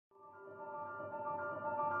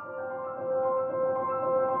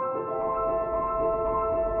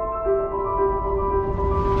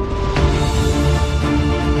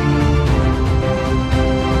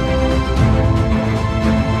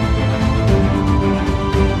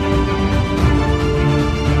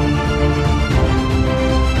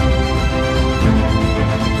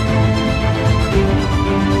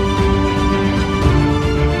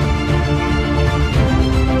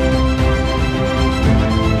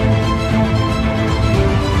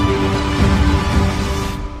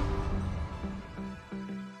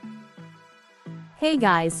Hey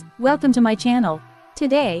guys, welcome to my channel.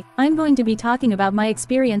 Today, I'm going to be talking about my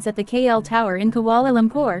experience at the KL Tower in Kuala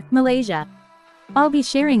Lumpur, Malaysia. I'll be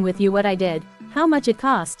sharing with you what I did, how much it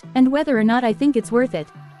cost, and whether or not I think it's worth it.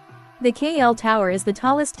 The KL Tower is the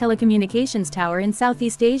tallest telecommunications tower in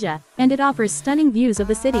Southeast Asia, and it offers stunning views of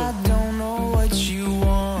the city.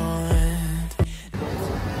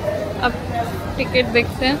 अब ticket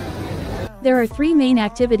देखते हैं. There are three main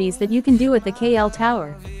activities that you can do at the KL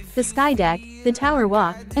Tower: the sky deck, the tower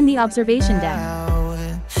walk, and the observation deck.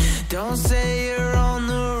 Don't say you're on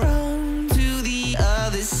the run to the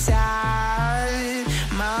other side,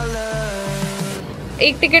 my love.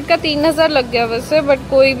 एक ticket का 3000 लग गया वैसे, but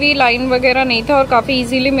कोई भी line वगैरह नहीं था और काफ़ी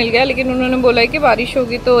इजीली मिल गया. लेकिन उन्होंने बोला है कि बारिश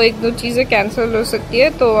होगी तो एक दो चीज़ें कैंसिल हो सकती है,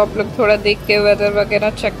 तो आप लोग थोड़ा देख के वेदर वगैरह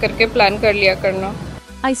चेक करके प्लान कर लिया करना.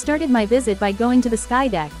 I started my visit by going to the sky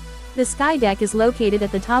deck. The sky deck is located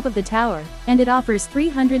at the top of the tower, and it offers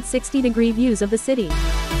 360-degree views of the city.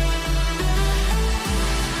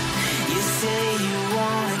 You say you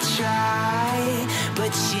wanna try,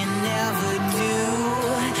 but you never do.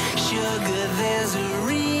 Sugar, there's a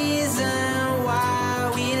reason why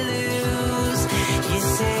we lose. You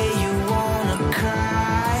say you wanna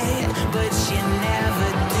cry, but you never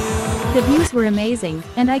do. The views were amazing,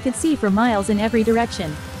 and I could see for miles in every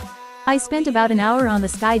direction. I spent about an hour on the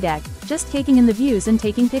sky deck, just taking in the views and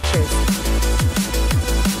taking pictures.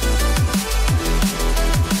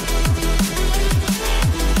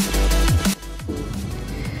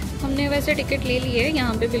 हमने वैसे ticket ले ली है.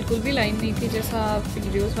 यहाँ पे बिल्कुल भी line नहीं थी जैसा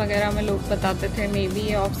वीडियोस वगैरह में लोग बताते थे. मे बी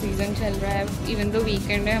ये ऑफ सीज़न चल रहा है, इवन दो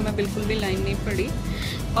वीकेंड है, हमें बिल्कुल भी लाइन नहीं पड़ी.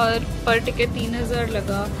 और पर टिकट 3000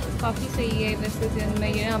 लगा. काफ़ी सही है वैसे दिन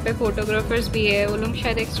में. यहाँ पे फोटोग्राफर्स भी है, वो लोग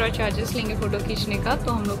शायद एक्स्ट्रा चार्जेस लेंगे फ़ोटो खींचने का.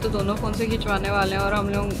 तो हम लोग तो दोनों फ़ोन से खिंचवाने वाले हैं, और हम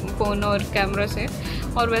लोग फ़ोन और कैमरा से.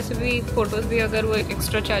 और वैसे भी फ़ोटोज़ भी अगर वो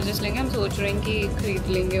एक्स्ट्रा चार्जेस लेंगे, हम सोच रहे हैं कि ख़रीद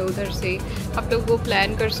लेंगे उधर से. आप लोग वो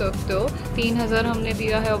प्लान कर सकते हो. 3000 हमने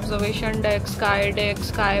दिया है ऑब्जर्वेशन डेक,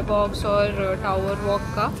 स्काई बॉक्स और टावर वॉक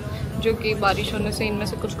का, जो कि बारिश होने से इनमें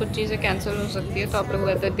से कुछ चीज़ें कैंसिल हो सकती है. तो आप लोग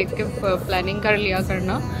वेदर देख के प्लानिंग कर लिया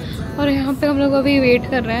करना. और यहाँ पे हम लोग अभी वेट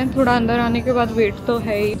कर रहे हैं. थोड़ा अंदर आने के बाद वेट तो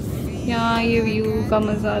है ही. यहाँ ये व्यू का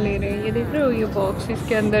मज़ा ले रहे हैं. ये देख रहे हो, ये बॉक्स,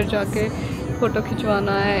 इसके अंदर जाके फ़ोटो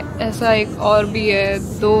खिंचवाना है. ऐसा एक और भी है,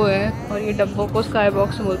 दो है. और ये डब्बों को स्काई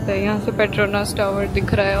बॉक्स बोलते हैं. यहाँ से पेट्रोनास टावर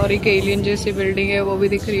दिख रहा है, और एक एलियन जैसी बिल्डिंग है वो भी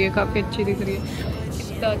दिख रही है. काफ़ी अच्छी दिख रही है.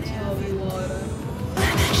 इतना अच्छा व्यू आ रहा है.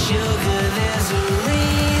 Sugar, there's a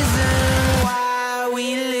reason why we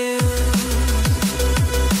lose.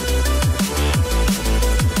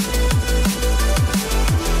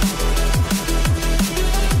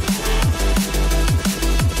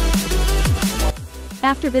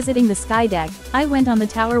 After visiting the sky deck, I went on the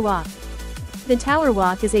tower walk. The tower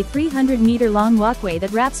walk is a 300-meter-long walkway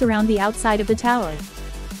that wraps around the outside of the tower.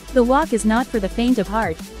 The walk is not for the faint of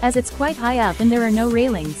heart, as it's quite high up and there are no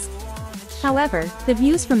railings. However, the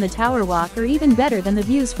views from the tower walk are even better than the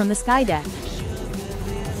views from the sky deck.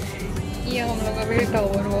 ये हम लोग अभी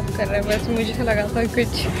tower walk कर रहे हैं. वैसे मुझे लगा था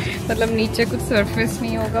कुछ मतलब नीचे कुछ सरफेस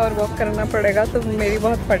नहीं होगा और वॉक करना पड़ेगा तो मेरी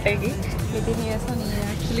बहुत फटेगी, लेकिन ये ऐसा नहीं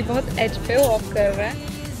है. एक्चुअली बहुत एज पे वॉक कर रहा है,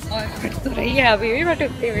 और फट तो रही है अभी भी, बट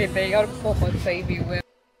उतनी भी नहीं. और बहुत सही व्यू है.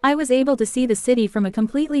 I was able to see the city from a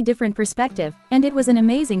completely different perspective, and it was an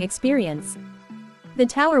amazing experience. The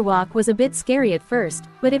tower walk was a bit scary at first,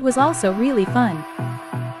 but it was also really fun.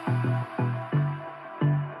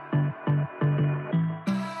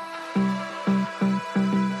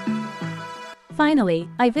 Finally,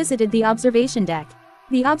 I visited the observation deck.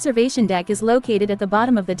 The observation deck is located at the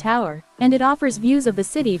bottom of the tower, and it offers views of the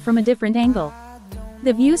city from a different angle.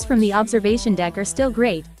 The views from the observation deck are still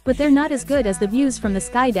great, but they're not as good as the views from the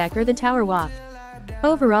sky deck or the tower walk.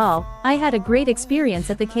 Overall, I had a great experience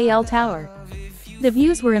at the KL Tower. The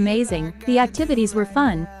views were amazing, the activities were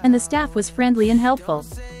fun, and the staff was friendly and helpful.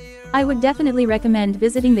 I would definitely recommend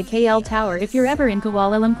visiting the KL Tower if you're ever in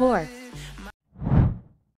Kuala Lumpur.